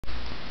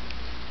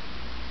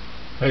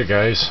Hey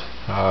guys,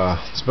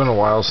 it's been a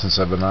while since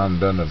I've been on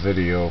and done a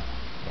video.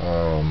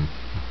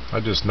 I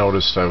just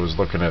noticed I was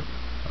looking at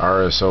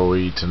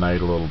RSOE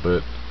tonight a little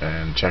bit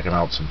and checking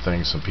out some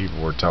things some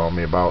people were telling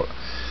me about.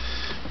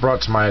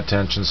 Brought to my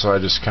attention, so I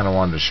just kind of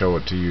wanted to show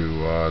it to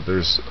you.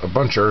 There's a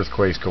bunch of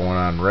earthquakes going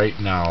on right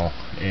now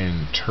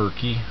in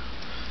Turkey,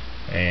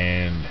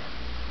 and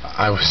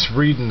I was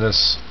reading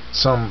this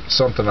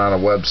something on a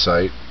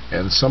website,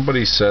 and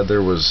somebody said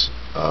there was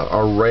an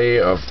array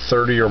of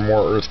 30 or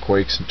more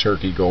earthquakes in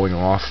Turkey going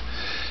off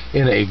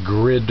in a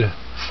grid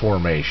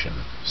formation.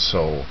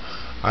 So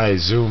I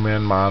zoom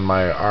in on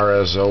my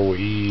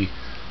RSOE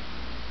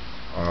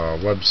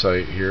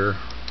website here,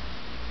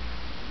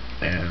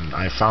 and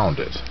I found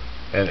it,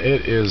 and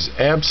it is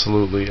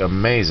absolutely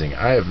amazing.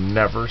 I have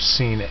never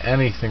seen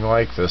anything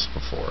like this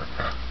before.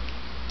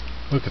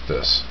 Look at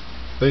this.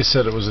 They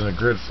said it was in a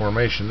grid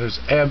formation. There's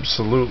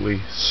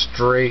absolutely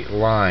straight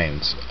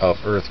lines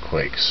of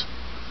earthquakes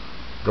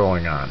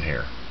going on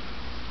here.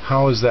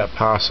 How is that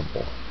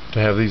possible, to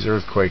have these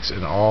earthquakes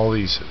in all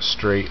these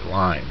straight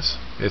lines?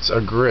 It's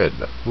a grid,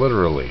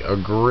 literally a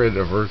grid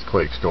of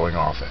earthquakes going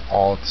off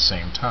all at the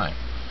same time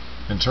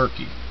in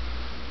Turkey.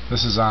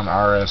 This is on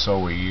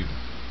RSOE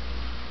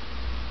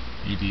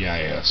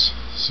EDIS.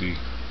 See,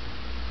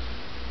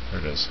 there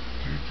it is.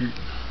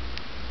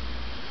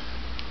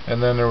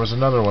 And then there was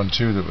another one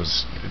too that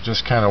it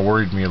just kind of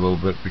worried me a little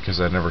bit because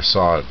I never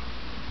saw it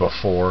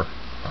before.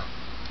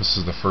 This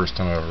is the first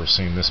time I've ever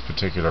seen this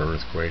particular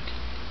earthquake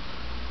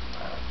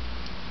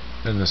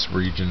in this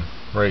region,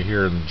 right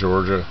here in the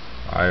Georgia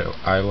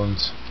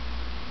Islands.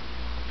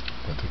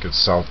 I think it's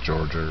South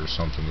Georgia or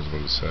something is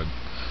what it said.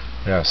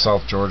 Yeah,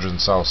 South Georgia and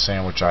South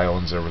Sandwich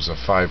Islands. There was a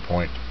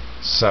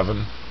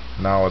 5.7.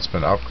 Now it's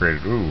been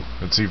upgraded. Ooh,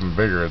 it's even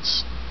bigger.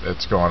 It's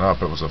gone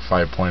up. It was a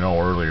 5.0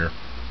 earlier.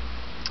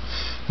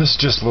 This is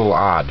just a little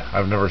odd.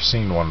 I've never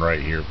seen one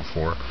right here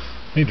before.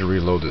 I need to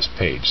reload this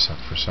page.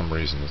 For some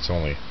reason it's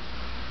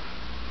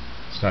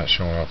not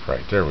showing up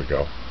right. There we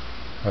go.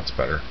 That's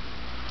better.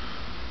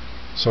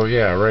 So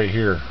yeah, right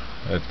here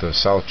at the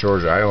South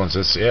Georgia Islands,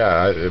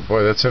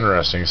 boy, that's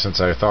interesting,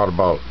 since I thought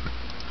about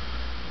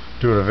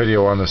doing a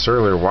video on this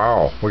earlier.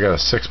 Wow, we got a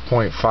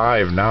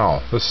 6.5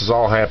 now. This is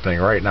all happening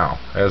right now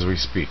as we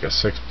speak. A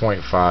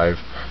 6.5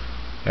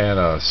 and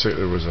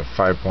there was a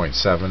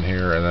 5.7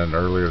 here, and then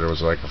earlier there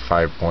was like a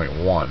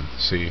 5.1.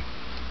 See,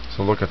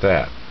 so look at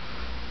that.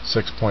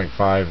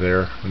 6.5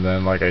 there, and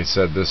then like I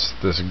said,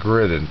 this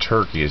grid in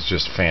Turkey is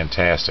just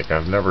fantastic.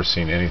 I've never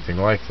seen anything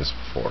like this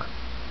before.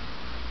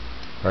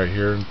 Right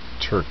here in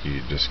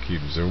Turkey, just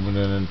keep zooming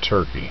in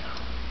Turkey.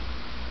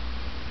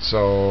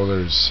 So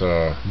there's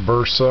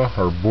Bursa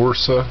or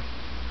Bursa,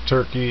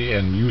 Turkey,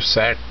 and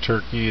Usak,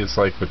 Turkey. It's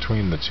like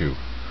between the two.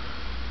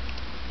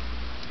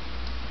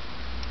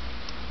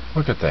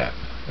 Look at that.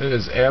 It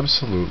is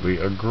absolutely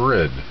a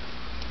grid.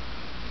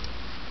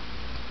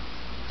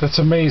 That's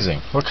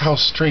amazing. Look how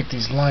straight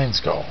these lines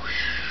go.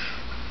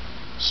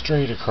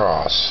 Straight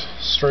across.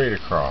 Straight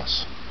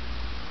across.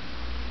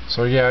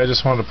 So yeah, I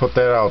just wanted to put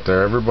that out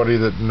there. Everybody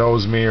that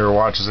knows me or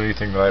watches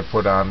anything that I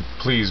put on,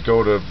 please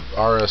go to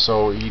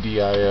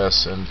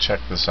RSOEDIS and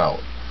check this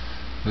out.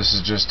 This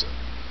is just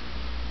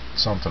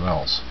something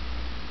else.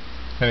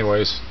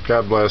 Anyways,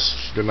 God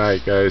bless. Good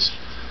night, guys.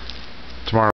 Tomorrow.